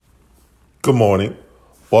Good morning.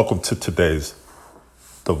 Welcome to today's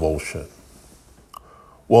devotion.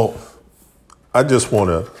 Well, I just want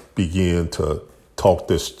to begin to talk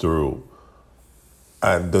this through.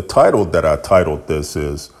 And the title that I titled this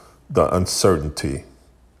is The Uncertainty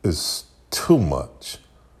is Too Much.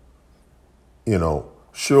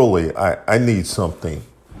 Surely I need something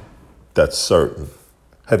that's certain.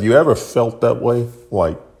 Have you ever felt that way?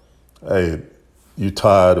 Like, hey, you're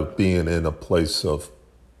tired of being in a place of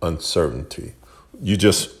uncertainty. You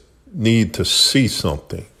just need to see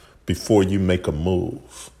something before you make a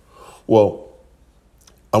move. Well,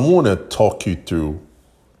 I want to talk you through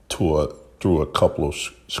a couple of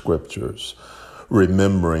scriptures,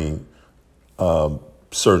 remembering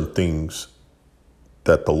certain things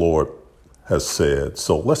that the Lord has said.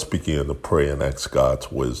 So let's begin to pray and ask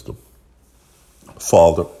God's wisdom.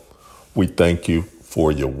 Father, we thank you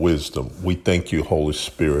for your wisdom. We thank you, Holy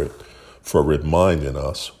Spirit, for reminding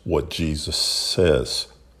us what Jesus says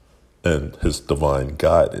and his divine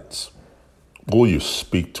guidance. Will you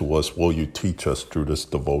speak to us? Will you teach us through this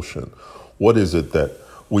devotion? What is it that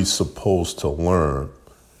we're supposed to learn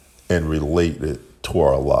and relate it to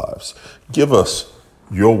our lives? Give us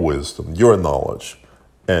your wisdom, your knowledge,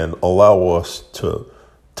 and allow us to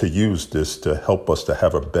use this to help us to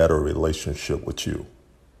have a better relationship with you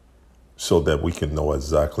so that we can know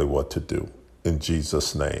exactly what to do. In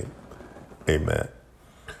Jesus' name, amen.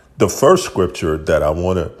 The first scripture that I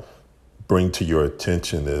want to bring to your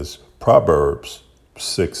attention is Proverbs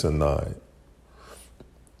 6 and 9.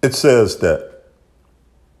 It says that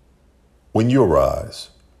when you arise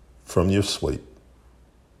from your sleep,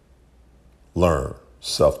 learn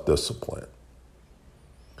self-discipline.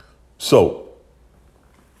 So,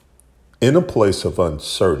 in a place of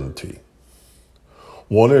uncertainty,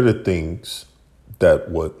 one of the things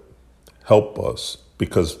that would help us,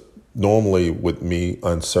 because normally with me,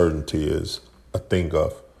 uncertainty is a thing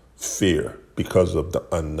of fear because of the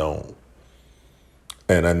unknown.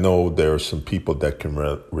 And I know there are some people that can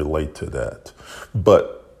relate to that.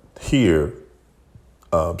 But here,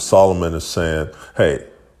 Solomon is saying, hey,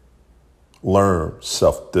 learn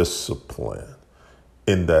self-discipline.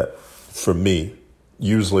 In that, for me,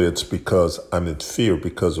 usually it's because I'm in fear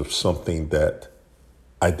because of something that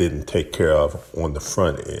I didn't take care of on the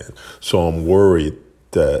front end. So I'm worried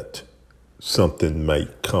that something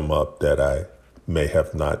might come up that I may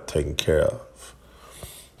have not taken care of.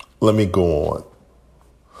 Let me go on.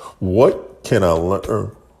 What can I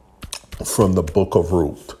learn from the book of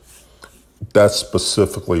Ruth? That's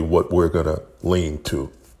specifically what we're going to lean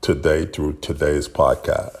to today through today's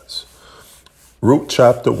podcast. Ruth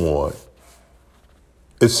chapter 1.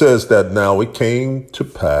 It says that now it came to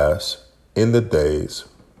pass in the days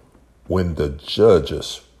when the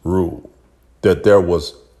judges ruled that there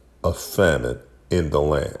was a famine in the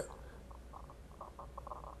land.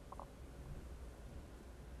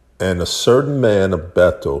 And a certain man of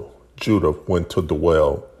Bethel, Judah, went to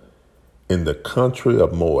dwell in the country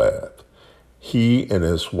of Moab, he and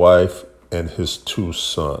his wife and his 2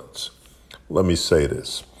 sons. Let me say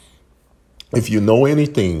this. If you know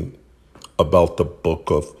anything about the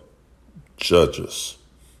book of Judges,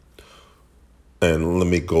 and let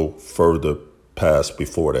me go further past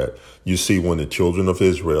before that, you see when the children of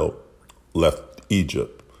Israel left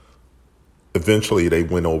Egypt, eventually they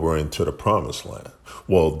went over into the promised land.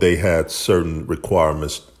 Well, they had certain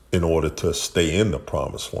requirements in order to stay in the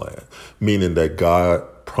promised land, meaning that God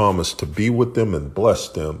promised to be with them and bless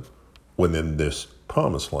them within this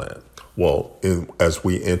promised land. Well, as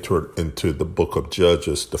we entered into the book of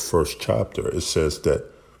Judges, the first chapter, it says that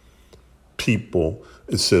people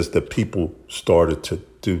started to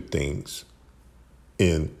do things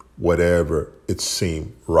in whatever it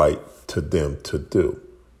seemed right to them to do.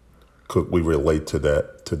 Could we relate to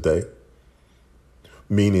that today?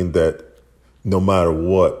 Meaning that no matter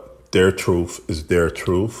what, their truth is their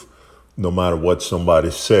truth. No matter what somebody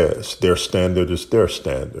says, their standard is their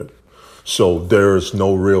standard. So there's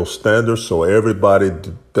no real standard. So everybody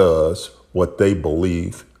does what they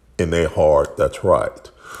believe in their heart that's right.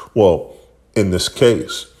 Well, in this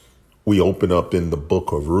case, we open up in the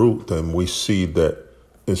book of Ruth and we see that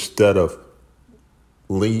instead of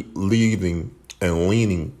leading and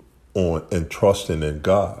leaning on and trusting in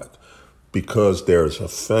God, because there's a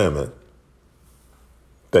famine,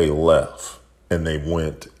 they left and they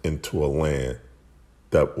went into a land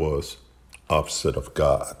that was opposite of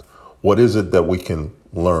God. What is it that we can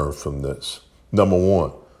learn from this? Number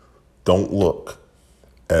one, don't look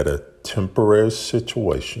at a temporary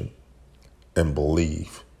situation and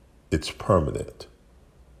believe it's permanent.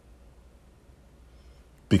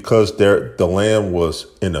 Because the land was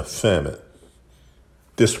in a famine,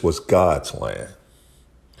 This was God's land.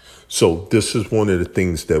 So this is one of the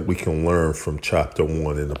things that we can learn from chapter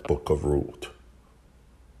 1 in the book of Ruth.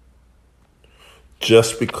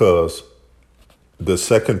 The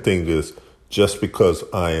second thing is, just because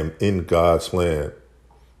I am in God's land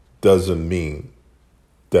doesn't mean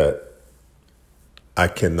that I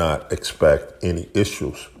cannot expect any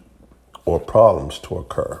issues or problems to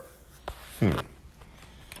occur.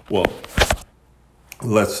 Well,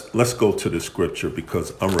 let's go to the scripture,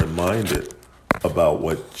 because I'm reminded about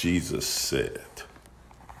what Jesus said.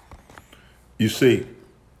 You see,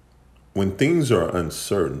 when things are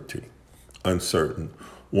uncertain,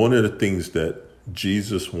 one of the things that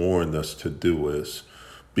Jesus warned us to do is,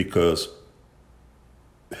 because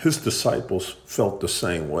his disciples felt the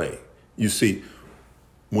same way. You see,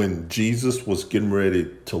 when Jesus was getting ready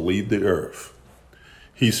to leave the earth,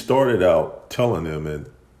 he started out telling them in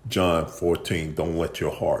John 14, don't let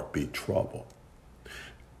your heart be troubled.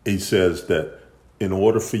 He says that in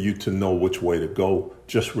order for you to know which way to go,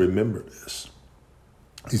 just remember this.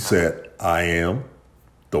 He said, I am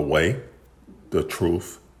the way, the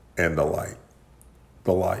truth, and the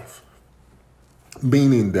life.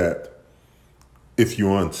 Meaning that if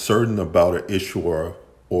you're uncertain about an issue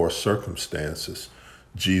or circumstances,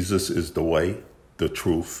 Jesus is the way, the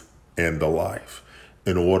truth, and the life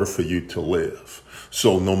in order for you to live.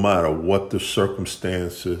 So no matter what the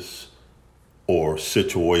circumstances or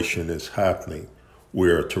situation is happening,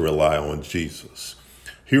 we're to rely on Jesus.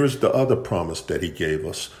 Here's the other promise that he gave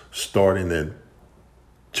us, starting in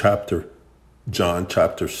John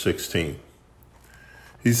chapter 16.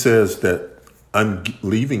 He says that I'm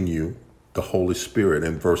leaving you the Holy Spirit.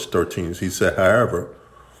 In verse 13, he said, however,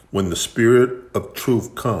 when the Spirit of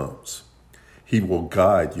truth comes, he will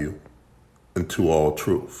guide you into all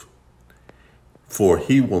truth. For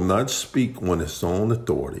he will not speak on his own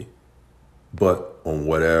authority, but on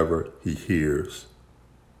whatever he hears,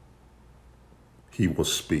 he will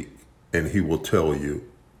speak, and he will tell you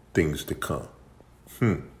things to come.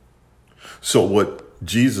 So what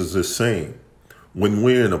Jesus is saying, when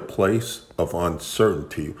we're in a place of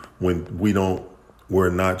uncertainty, when we're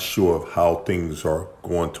not sure of how things are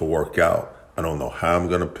going to work out, I don't know how I'm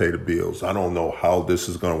going to pay the bills, I don't know how this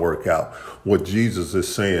is going to work out. What Jesus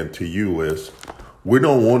is saying to you is, we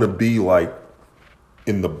don't want to be like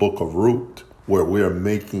in the book of Ruth, where we're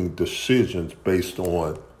making decisions based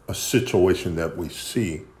on a situation that we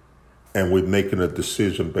see, and we're making a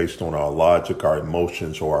decision based on our logic, our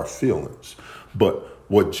emotions, or our feelings. But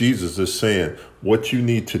what Jesus is saying, what you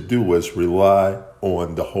need to do is rely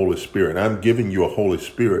on the Holy Spirit. I'm giving you a Holy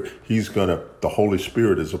Spirit. The Holy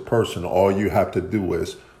Spirit is a person. All you have to do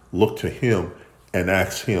is look to him and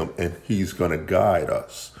ask him, and he's going to guide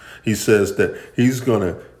us. He says that he's going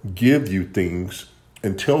to give you things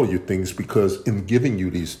and tell you things, because in giving you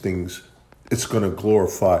these things, it's going to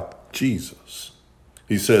glorify Jesus.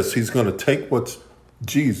 He says he's going to take what's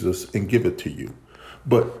Jesus and give it to you.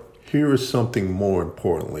 But here is something more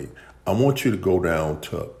importantly. I want you to go down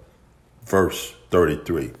to verse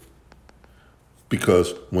 33.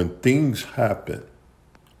 Because when things happen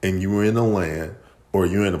and you're in a land or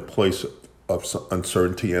you're in a place of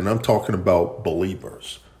uncertainty, and I'm talking about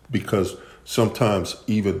believers, because sometimes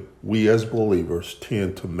even we as believers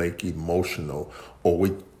tend to make emotional, or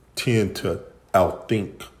we tend to try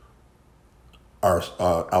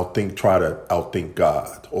to outthink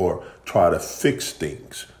God, or try to fix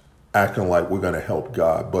things, acting like we're going to help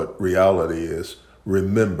God. But reality is,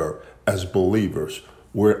 remember, as believers,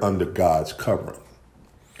 we're under God's covering.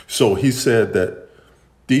 So he said that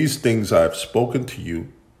these things I've spoken to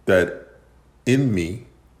you, that in me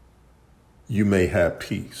you may have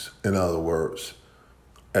peace. In other words,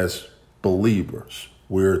 as believers,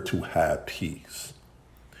 we're to have peace.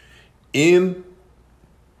 In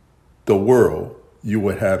the world, you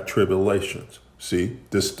would have tribulations. See,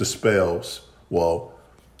 this dispels, well,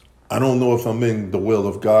 I don't know if I'm in the will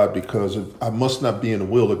of God, because I must not be in the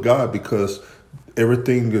will of God because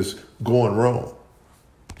everything is going wrong.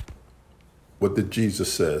 What did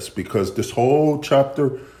Jesus says? Because this whole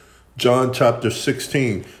chapter, John chapter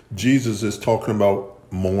 16, Jesus is talking about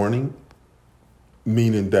mourning,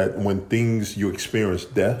 meaning that when you experience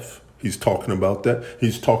death, he's talking about that.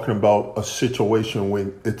 He's talking about a situation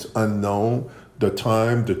when it's unknown, the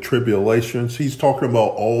time, the tribulations. He's talking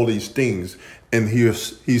about all these things. And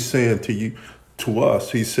he's saying to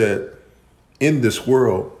us, he said, in this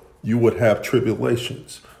world, you would have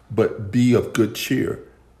tribulations, but be of good cheer.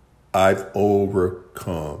 I've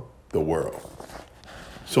overcome the world.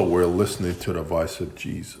 So we're listening to the voice of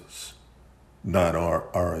Jesus, not our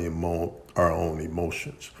own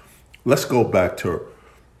emotions. Let's go back to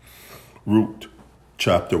Ruth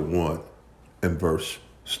chapter 1 and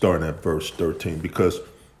starting at verse 13, because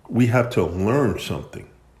we have to learn something.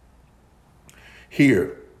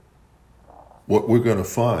 Here, what we're going to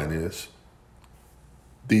find is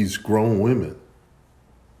these grown women,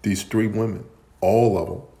 these 3 women, all of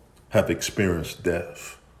them have experienced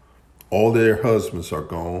death. All their husbands are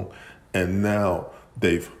gone, and now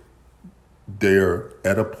they're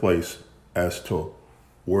at a place as to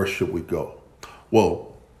where should we go?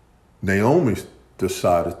 Well, Naomi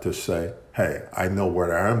decided to say, hey, I know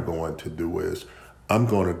what I'm going to do is I'm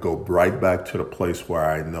going to go right back to the place where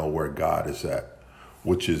I know where God is at,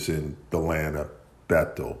 which is in the land of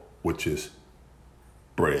Bethel, which is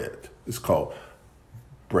bread. It's called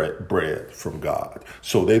bread from God.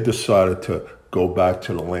 So they decided to go back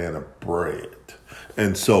to the land of bread.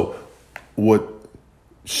 And so what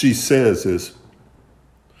she says is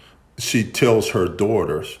she tells her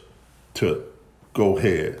daughters to go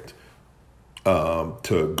ahead,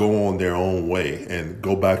 to go on their own way and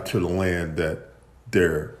go back to the land that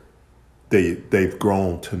they've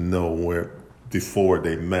grown to know where before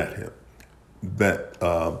they met him,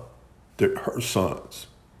 her sons.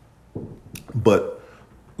 But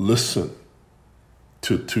listen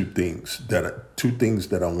to two things that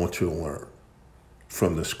I want you to learn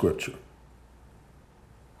from the scripture.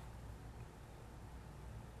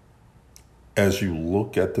 As you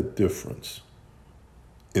look at the difference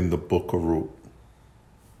in the book of Ruth,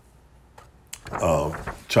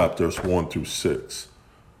 chapters 1-6,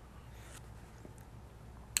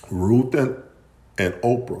 Ruth and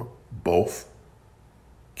Oprah both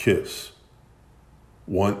kiss.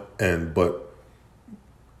 But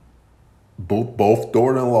both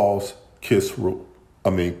daughter-in-laws kiss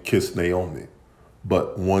Naomi,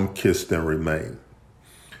 but one kissed and remained.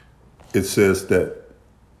 It says that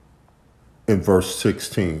in verse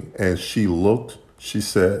 16, and she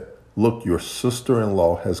said, look, your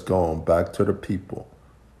sister-in-law has gone back to the people.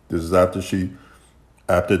 This is after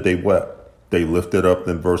they wept. They lifted up,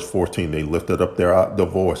 in verse 14, they lifted up their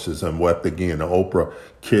voices and wept again. And Oprah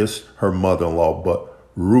kissed her mother-in-law, but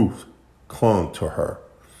Ruth clung to her.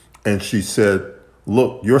 And she said,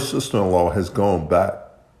 look, your sister-in-law has gone back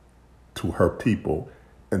to her people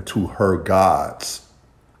and to her gods.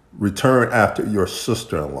 Return after your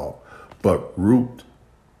sister-in-law. But Ruth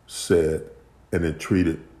said and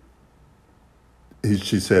entreat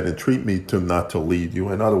me not to leave you.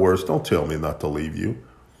 In other words, don't tell me not to leave you.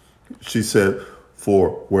 She said,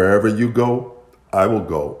 for wherever you go, I will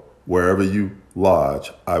go. Wherever you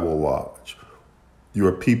lodge, I will lodge.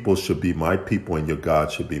 Your people should be my people and your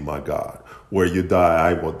God should be my God. Where you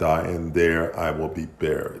die, I will die, and there I will be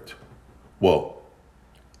buried. Well,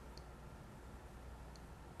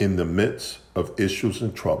 in the midst of issues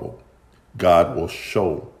and trouble, God will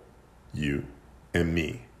show you and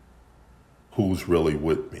me who's really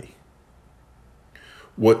with me.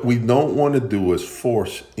 What we don't want to do is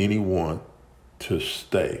force anyone to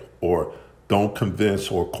stay, or don't convince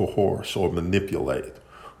or coerce or manipulate.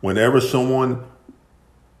 Whenever someone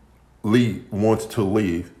wants to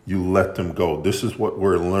leave, you let them go. This is what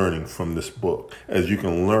we're learning from this book. As you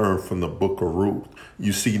can learn from the book of Ruth,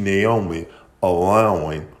 you see Naomi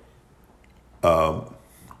allowing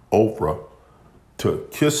Oprah to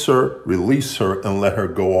kiss her, release her, and let her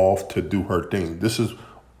go off to do her thing. This is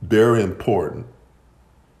very important.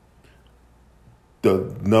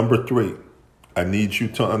 The number 3, I need you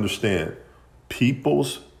to understand,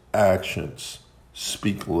 people's actions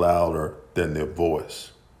speak louder than their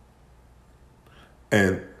voice.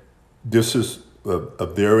 And this is a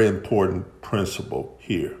very important principle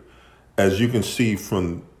here. As you can see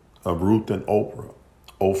from Ruth and Oprah,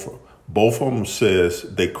 both of them says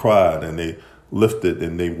they cried and they lifted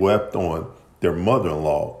and they wept on their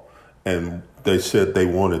mother-in-law, and they said they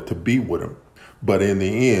wanted to be with him. But in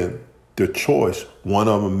the end, one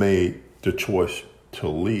of them made the choice to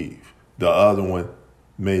leave. The other one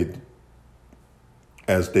made,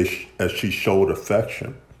 as she showed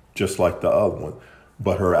affection, just like the other one,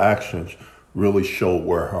 but her actions really showed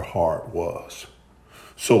where her heart was.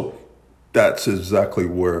 So that's exactly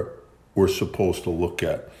where we're supposed to look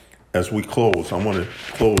at. As we close, I want to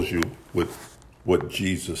close you with what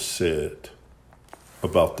Jesus said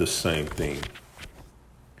about this same thing.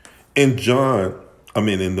 In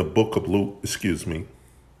the book of Luke,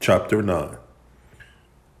 chapter 9,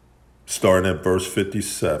 starting at verse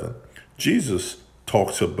 57, Jesus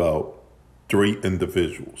talks about 3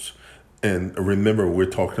 individuals. And remember, we're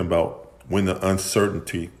talking about when the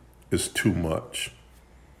uncertainty is too much.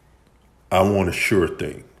 I want a sure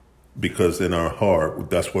thing, because in our heart,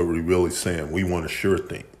 that's what we're really saying. We want a sure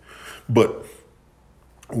thing. But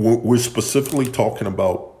we're specifically talking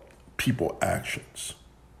about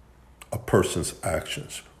a person's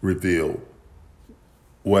actions reveal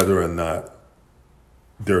whether or not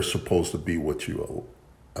they're supposed to be with you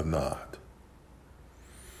or not.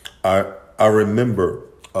 I remember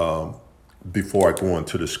before I go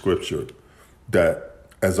into the scripture that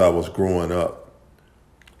as I was growing up,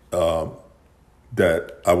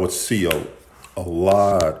 that I would see a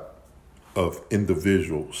lot of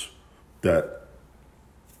individuals that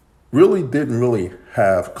really didn't really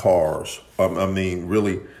have cars.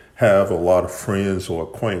 Really have a lot of friends or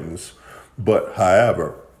acquaintance. But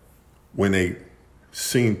however, when they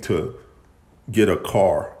seemed to get a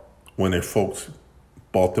car, when their folks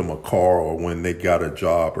bought them a car or when they got a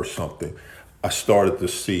job or something, I started to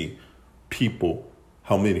see people,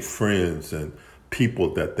 how many friends and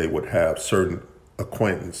people that they would have, certain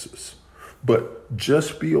acquaintances. But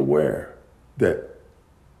just be aware that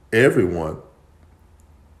everyone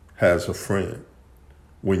has a friend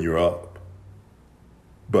when you're up.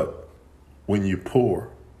 But when you're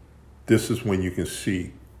poor, this is when you can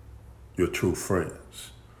see your true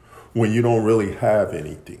friends. When you don't really have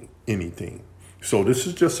anything. So this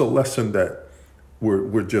is just a lesson that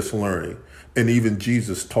we're just learning. And even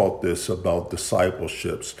Jesus taught this about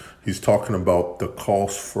discipleships. He's talking about the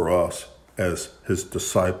cost for us as his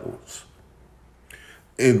disciples.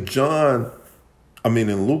 In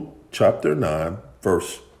Luke chapter 9,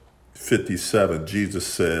 verse 57, Jesus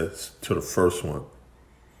says to the first one,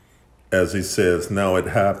 as he says, now it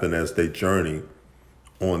happened as they journeyed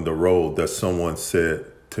on the road that someone said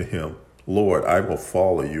to him, Lord, I will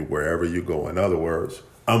follow you wherever you go. In other words,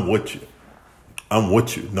 I'm with you. I'm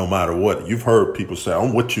with you no matter what. You've heard people say,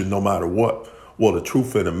 I'm with you no matter what. Well, the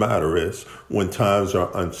truth of the matter is when times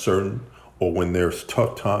are uncertain or when there's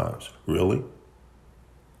tough times, really,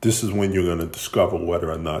 this is when you're going to discover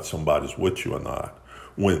whether or not somebody's with you or not.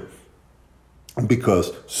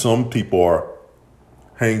 Because some people are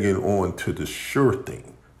hanging on to the sure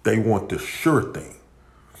thing. They want the sure thing.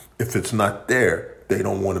 If it's not there, they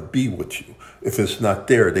don't want to be with you. If it's not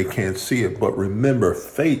there, they can't see it. But remember,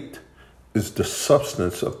 faith is the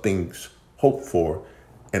substance of things hoped for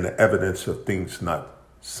and the evidence of things not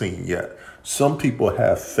seen yet. Some people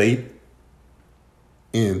have faith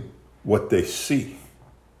in what they see.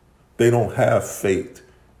 They don't have faith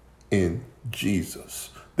in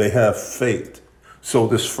Jesus. They have faith. So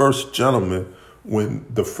this first gentleman, when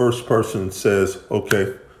the first person says,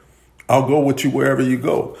 okay, I'll go with you wherever you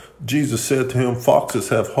go. Jesus said to him, foxes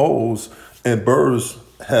have holes and birds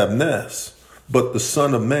have nests, but the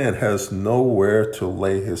Son of Man has nowhere to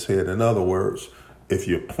lay his head. In other words, if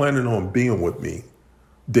you're planning on being with me,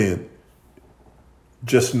 then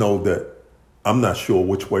just know that I'm not sure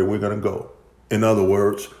which way we're going to go. In other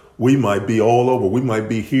words, we might be all over. We might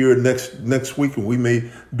be here next week and we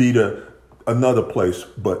may be to another place.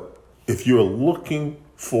 But if you're looking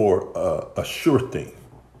for a sure thing,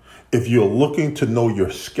 if you're looking to know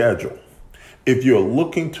your schedule, if you're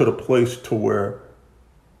looking to the place to where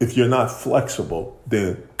if you're not flexible,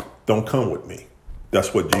 then don't come with me.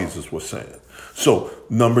 That's what Jesus was saying. So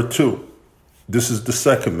number 2, this is the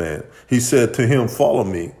second man. He said to him, follow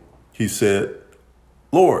me. He said,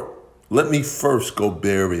 Lord, let me first go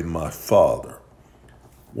bury my father.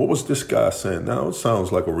 What was this guy saying? Now, it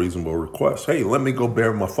sounds like a reasonable request. Hey, let me go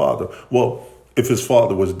bury my father. Well, if his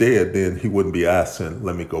father was dead, then he wouldn't be asking,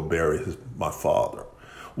 let me go bury my father.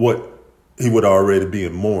 He would already be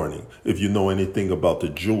in mourning. If you know anything about the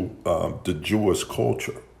Jewish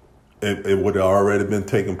culture, it would have already been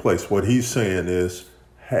taking place. What he's saying is,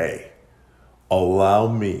 hey, allow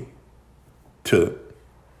me to,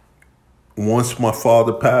 once my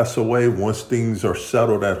father passed away, once things are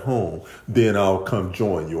settled at home, then I'll come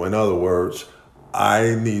join you. In other words,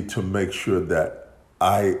 I need to make sure that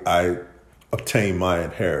I obtain my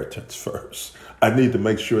inheritance first. I need to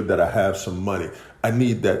make sure that I have some money. I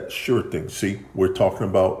need that sure thing. See, we're talking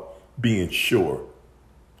about being sure.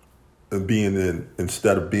 And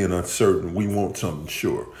instead of being uncertain, we want something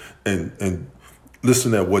sure. And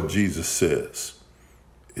listen at what Jesus says.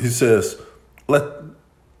 He says, let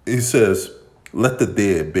the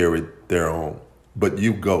dead bury their own, but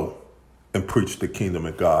you go and preach the kingdom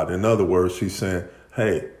of God. In other words, he's saying,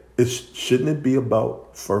 hey, shouldn't it be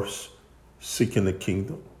about first seeking the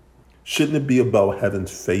kingdom? Shouldn't it be about having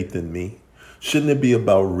faith in me? Shouldn't it be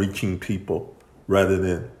about reaching people rather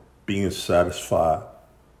than being satisfied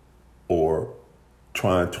or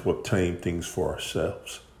trying to obtain things for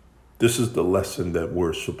ourselves? This is the lesson that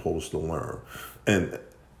we're supposed to learn. And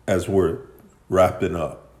as we're wrapping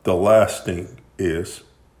up, the last thing is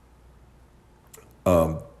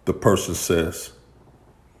the person says,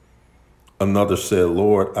 another said,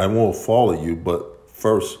 Lord, I won't follow you, but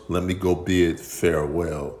First, let me go bid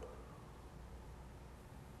farewell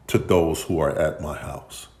to those who are at my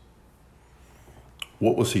house.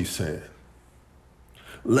 What was he saying?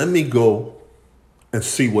 Let me go and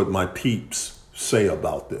see what my peeps say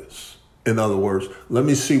about this. In other words, let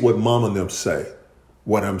me see what mom and them say,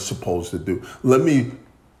 what I'm supposed to do. Let me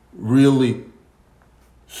really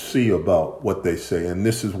see about what they say. And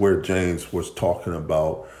this is where James was talking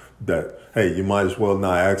about that, hey, you might as well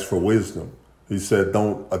not ask for wisdom. He said,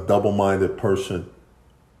 a double-minded person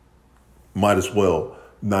might as well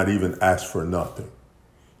not even ask for nothing.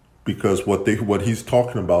 Because what he's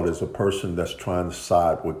talking about is a person that's trying to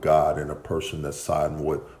side with God and a person that's siding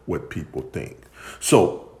with what people think.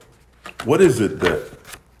 So what is it that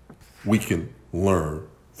we can learn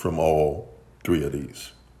from all three of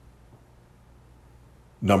these?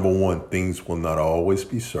 Number one, things will not always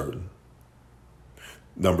be certain.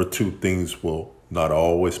 Number two, things will not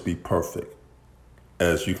always be perfect,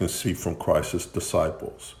 as you can see from Christ's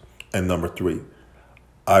disciples. And number three,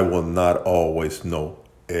 I will not always know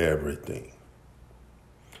everything.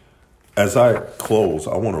 As I close,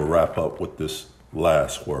 I want to wrap up with this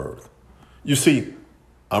last word. You see,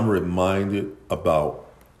 I'm reminded about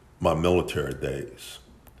my military days.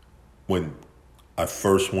 When I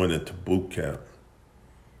first went into boot camp,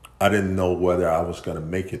 I didn't know whether I was going to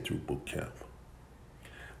make it through boot camp.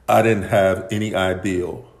 I didn't have any idea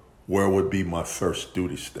where would be my first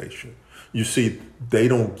duty station. You see, they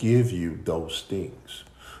don't give you those things.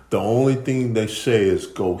 The only thing they say is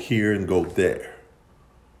go here and go there.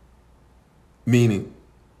 Meaning,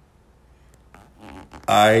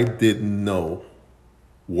 I didn't know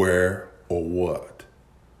where or what,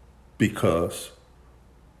 because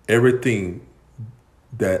everything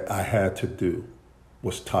that I had to do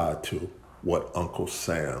was tied to what Uncle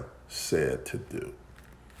Sam said to do.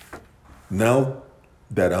 Now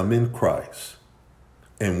that I'm in Christ,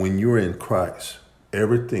 and when you're in Christ,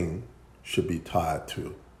 everything should be tied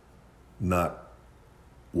to not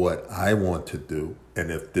what I want to do,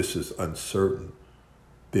 and if this is uncertain,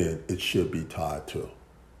 then it should be tied to,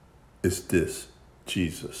 is this,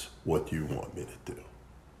 Jesus, what you want me to do?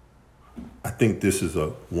 I think this is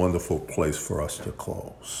a wonderful place for us to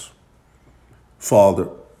close. Father,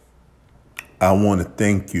 I want to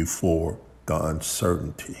thank you for the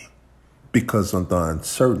uncertainty, because of the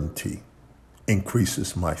uncertainty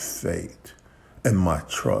increases my faith and my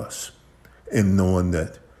trust in knowing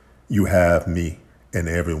that you have me and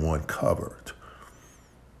everyone covered.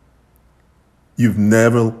 You've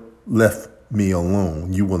never left me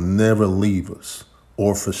alone. You will never leave us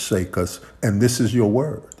or forsake us. And this is your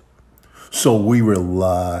word. So we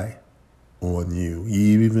rely on you,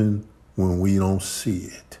 even when we don't see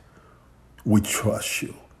it. We trust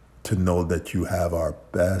you to know that you have our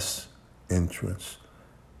best interests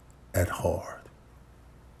at heart.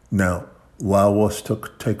 Now, allow us to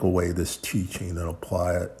take away this teaching and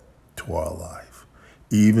apply it to our life.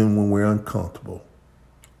 Even when we're uncomfortable,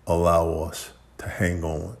 allow us to hang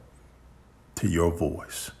on to your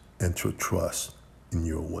voice and to trust in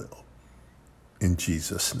your will. In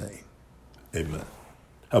Jesus' name, amen.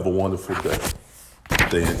 Have a wonderful day.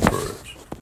 Stay encouraged.